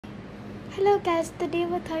Hello guys, today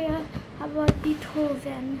we'll tell you about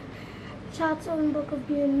Beethoven, Child's own book of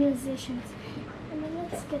musicians. And then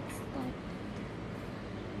let's get started.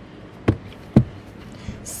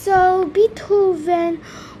 So Beethoven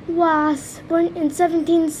was born in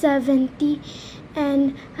 1770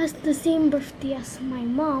 and has the same birthday as my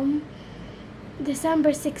mom,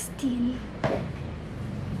 December 16.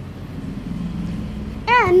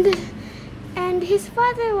 And his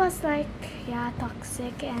father was like,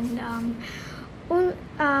 toxic and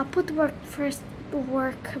put work first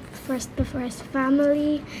for his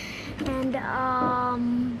family, and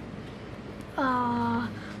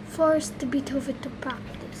forced Beethoven to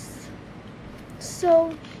practice.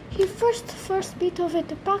 So he forced Beethoven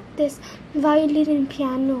to practice violin and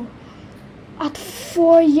piano at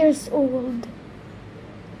 4 years old,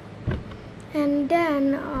 and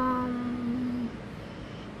then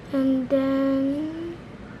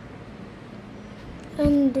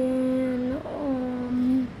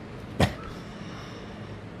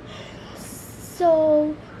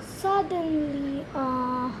so suddenly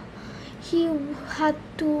he had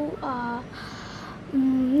to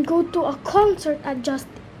go to a concert at just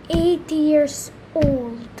 8 years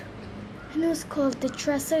old, and it was called the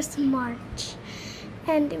Treasures March.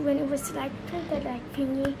 And when it was like printed like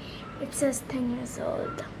thingy, it says 10 years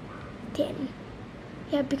old. 10.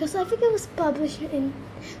 Yeah, because I think it was published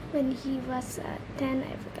when he was 10.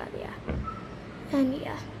 I forgot. Yeah, and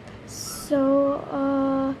yeah, so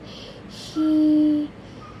he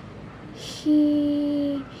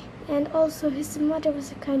and also his mother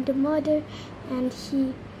was a kind of mother, and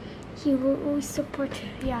he will always support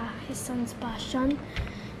his son's passion.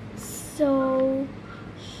 So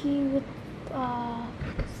he would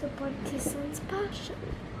support his son's passion,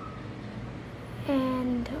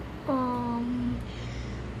 and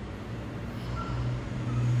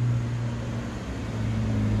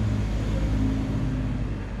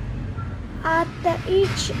at the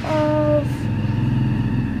age of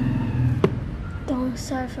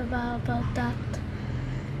sorry about that,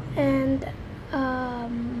 and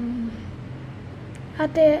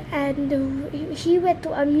at the end he went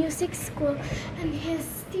to a music school, and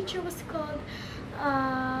his teacher was called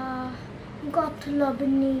Gottlob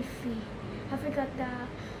Nefi. I forgot the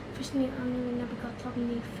first name. Gottlob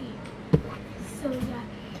Nefi. So yeah,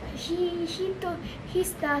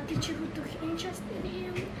 he's the teacher who took interest in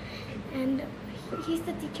him, and he's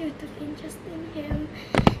the teacher who took interest in him,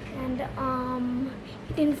 and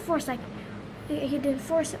he didn't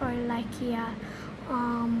force or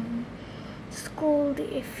scold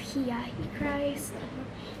if he cries,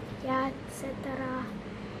 etc.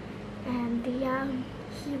 And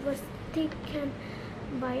he was taken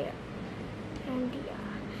by,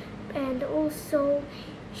 and also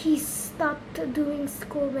he stopped doing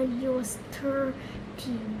school when he was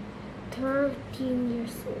 13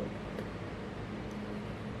 years old.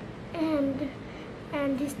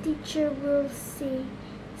 And his teacher will said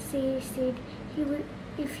he will,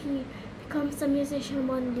 if he becomes a musician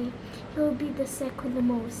one day, he will be the second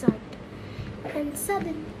Mozart. And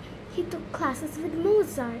suddenly he took classes with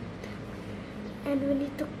Mozart. And when he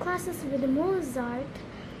took classes with Mozart,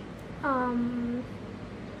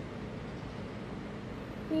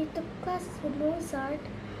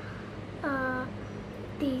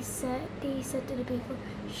 they said to the people,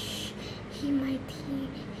 shh, he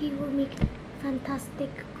will make fantastic,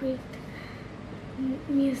 great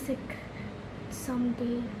music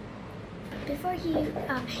someday. Before he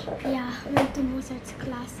went to Mozart's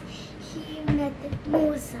class, he met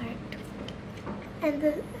Mozart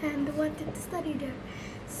and wanted to study there.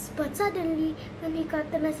 But suddenly, when he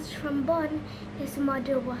got the message from Bonn, his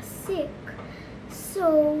mother was sick.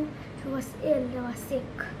 So he was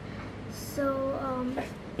sick. So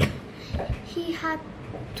he had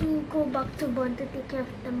to go back to Bonn to take care of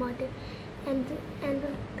the mother, and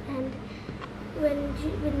when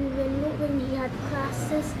he had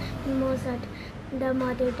classes in Mozart, the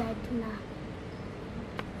mother died now.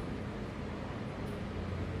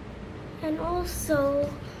 And also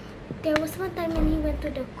there was one time when he went to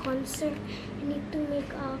the concert, he need to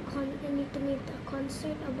make a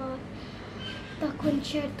concert about the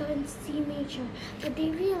concerto in C major, but they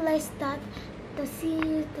realized that the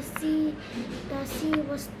C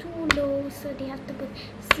was too low, so they have to put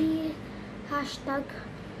C hashtag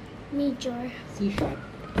major. C sharp.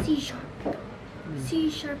 C sharp. C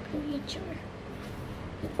sharp major.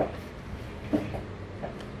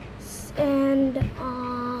 And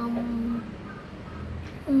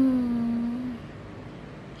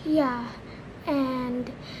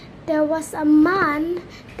and there was a man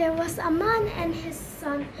and his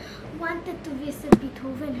son wanted to visit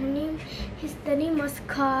Beethoven. The name was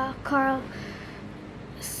Carl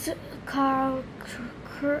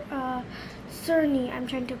Cerny. I'm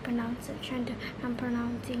trying to pronounce it. I'm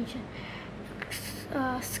pronouncing it.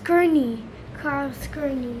 Skirny. Carl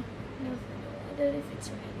Skirny. No, I don't know if it's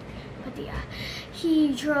right. But yeah,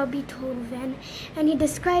 he drew Beethoven, and he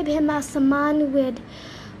described him as a man with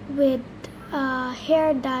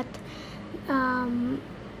hair that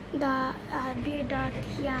beard that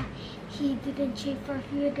he didn't shave for a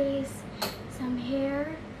few days, some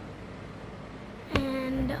hair,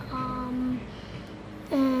 and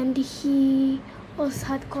he also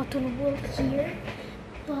had cotton wool here,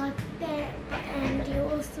 and he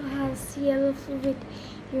also has yellow fluid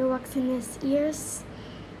earwax in his ears.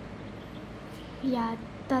 Yeah,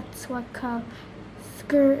 that's what Carl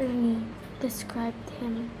Skirny described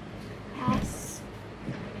him as.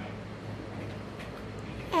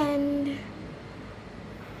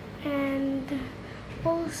 And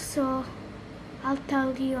also, I'll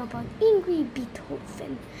tell you about angry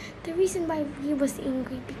Beethoven. The reason why he was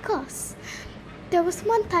angry, because there was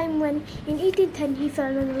one time when in 1810 he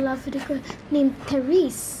fell in love with a girl named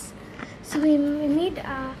Therese. So he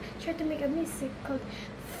tried to make a music called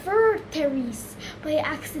Fur Therese, but he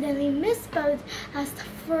accidentally misspelled as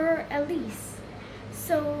Fur Elise.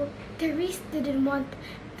 So Therese didn't want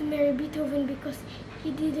to marry Beethoven because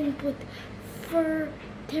he didn't put Fur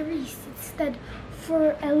Therese, instead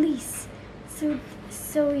Fur Elise.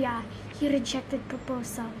 So yeah, he rejected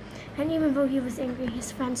proposal. And even though he was angry,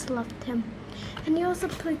 his friends loved him. And he also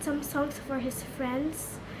played some songs for his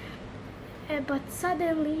friends. But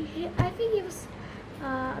suddenly, I think he was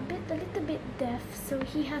a little bit deaf, so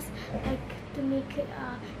he has to make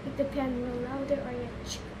the piano a little louder, or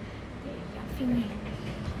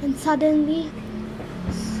and suddenly,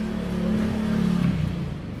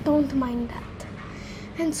 don't mind that.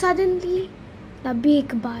 And suddenly, the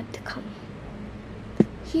big bad come.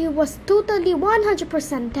 He was totally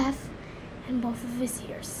 100% deaf in both of his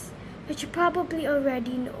ears, which you probably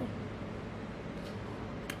already know.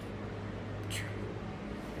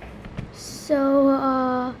 So,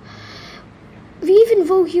 even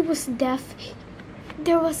though he was deaf,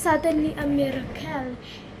 there was suddenly a miracle.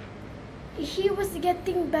 He was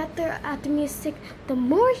getting better at music the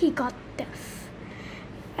more he got deaf.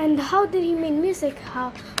 And how did he make music?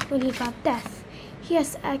 When he got deaf? He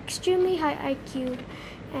has extremely high IQ,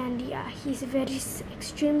 and yeah, he's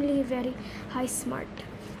extremely very high smart.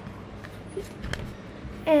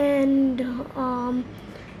 And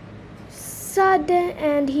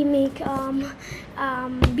he make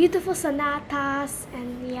beautiful sonatas,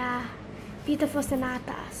 and yeah, beautiful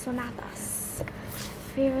sonatas.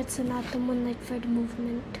 Favorite sonata, Moonlight Third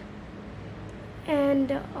Movement.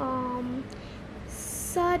 And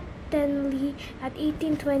suddenly at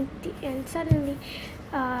 1820,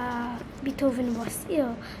 Beethoven was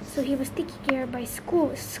ill, so he was taken care by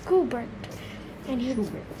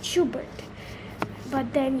Schubert.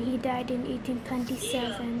 But then he died in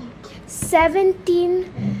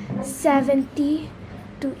 1770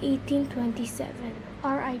 to 1827.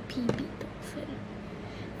 R.I.P. Beethoven.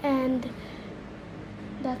 And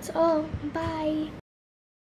that's all. Bye.